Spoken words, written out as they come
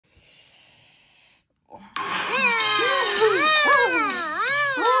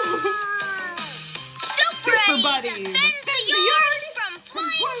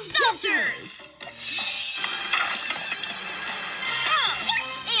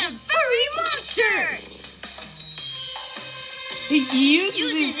He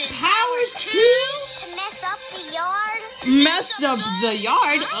uses his powers to mess up the yard. Mess up the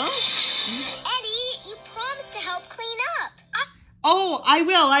yard? Eddie, you promised to help clean up. Oh, I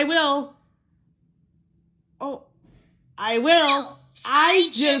will. Oh, I will. I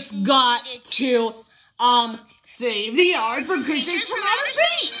just got to, save the yard from creatures from outer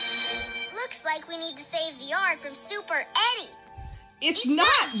space. Looks like we need to save the yard from Super Eddie. It's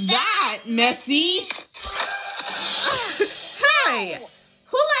not that messy. Hey,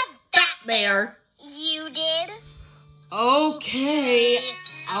 who left that there? You did. Okay,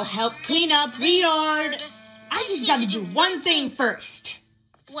 I'll help clean up the yard. I just gotta do one thing first.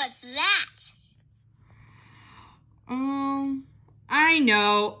 What's that? I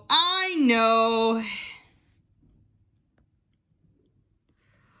know.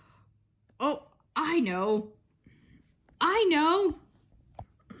 Oh, I know.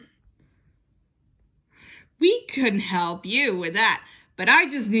 We couldn't help you with that, but I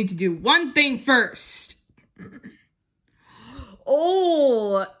just need to do one thing first.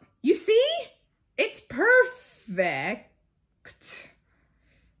 Oh, you see? It's perfect.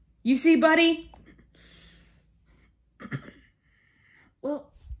 You see, buddy?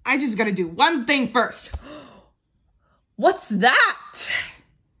 Well, I just gotta do one thing first. What's that?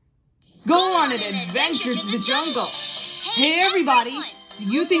 Go on an adventure to the jungle. Hey, everybody. Do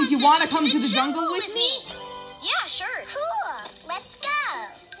you think you want to come to the jungle with me? Yeah, sure. Cool. Let's go.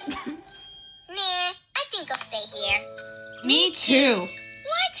 Nah, I think I'll stay here. Me too.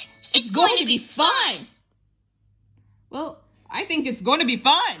 What? It's going to be fun. Well, I think it's going to be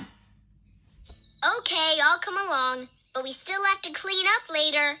fun. Okay, I'll come along, but we still have to clean up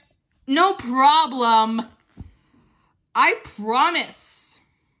later. No problem. I promise.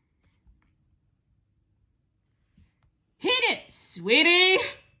 Hit it, sweetie.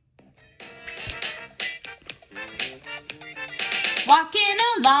 Walking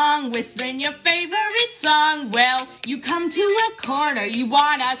along, whistling your favorite song. Well, you come to a corner, you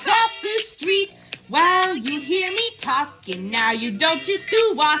wanna cross the street. Well, you hear me talking, now you don't just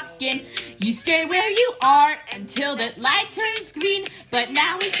do walking. You stay where you are until that light turns green. But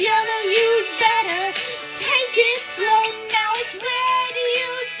now it's yellow, you better take it slow. Now it's red,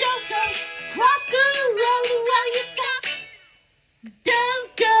 you don't go. Cross the road while you stop.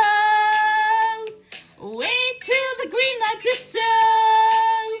 Don't go. Wait till the green light is so.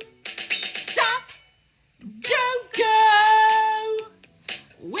 Stop. Don't go.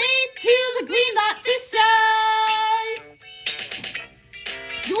 Wait till the green light is so.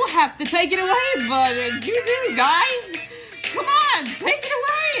 You'll have to take it away, but you do, guys. Come on, take it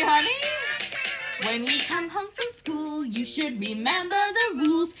away, honey. When you come home from school, you should remember the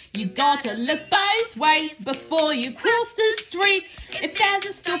rules. You got to look both ways before you cross the street. If there's a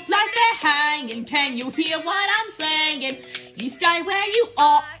stoplight there hanging, can you hear what I'm saying? You stay where you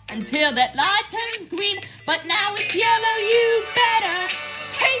are until that light turns green. But now it's yellow, you better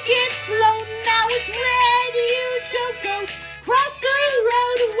take it slow. Now it's red, you don't go. Cross the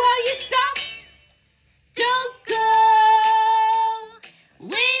road while you stop. Don't go.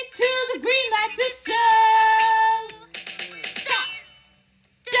 Wait till the green light is so. Stop.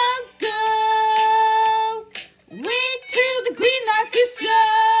 Don't go. Wait till the green light is so.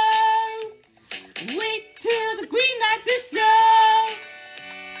 Wait till the green light is so.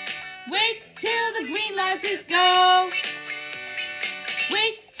 Wait till the green light is go.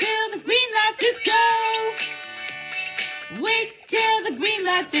 Wait till the green light is go. Wait till the green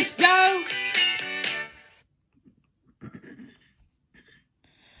light is go.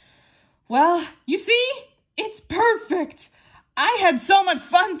 Well, you see, it's perfect. I had so much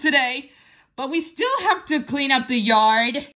fun today, but we still have to clean up the yard.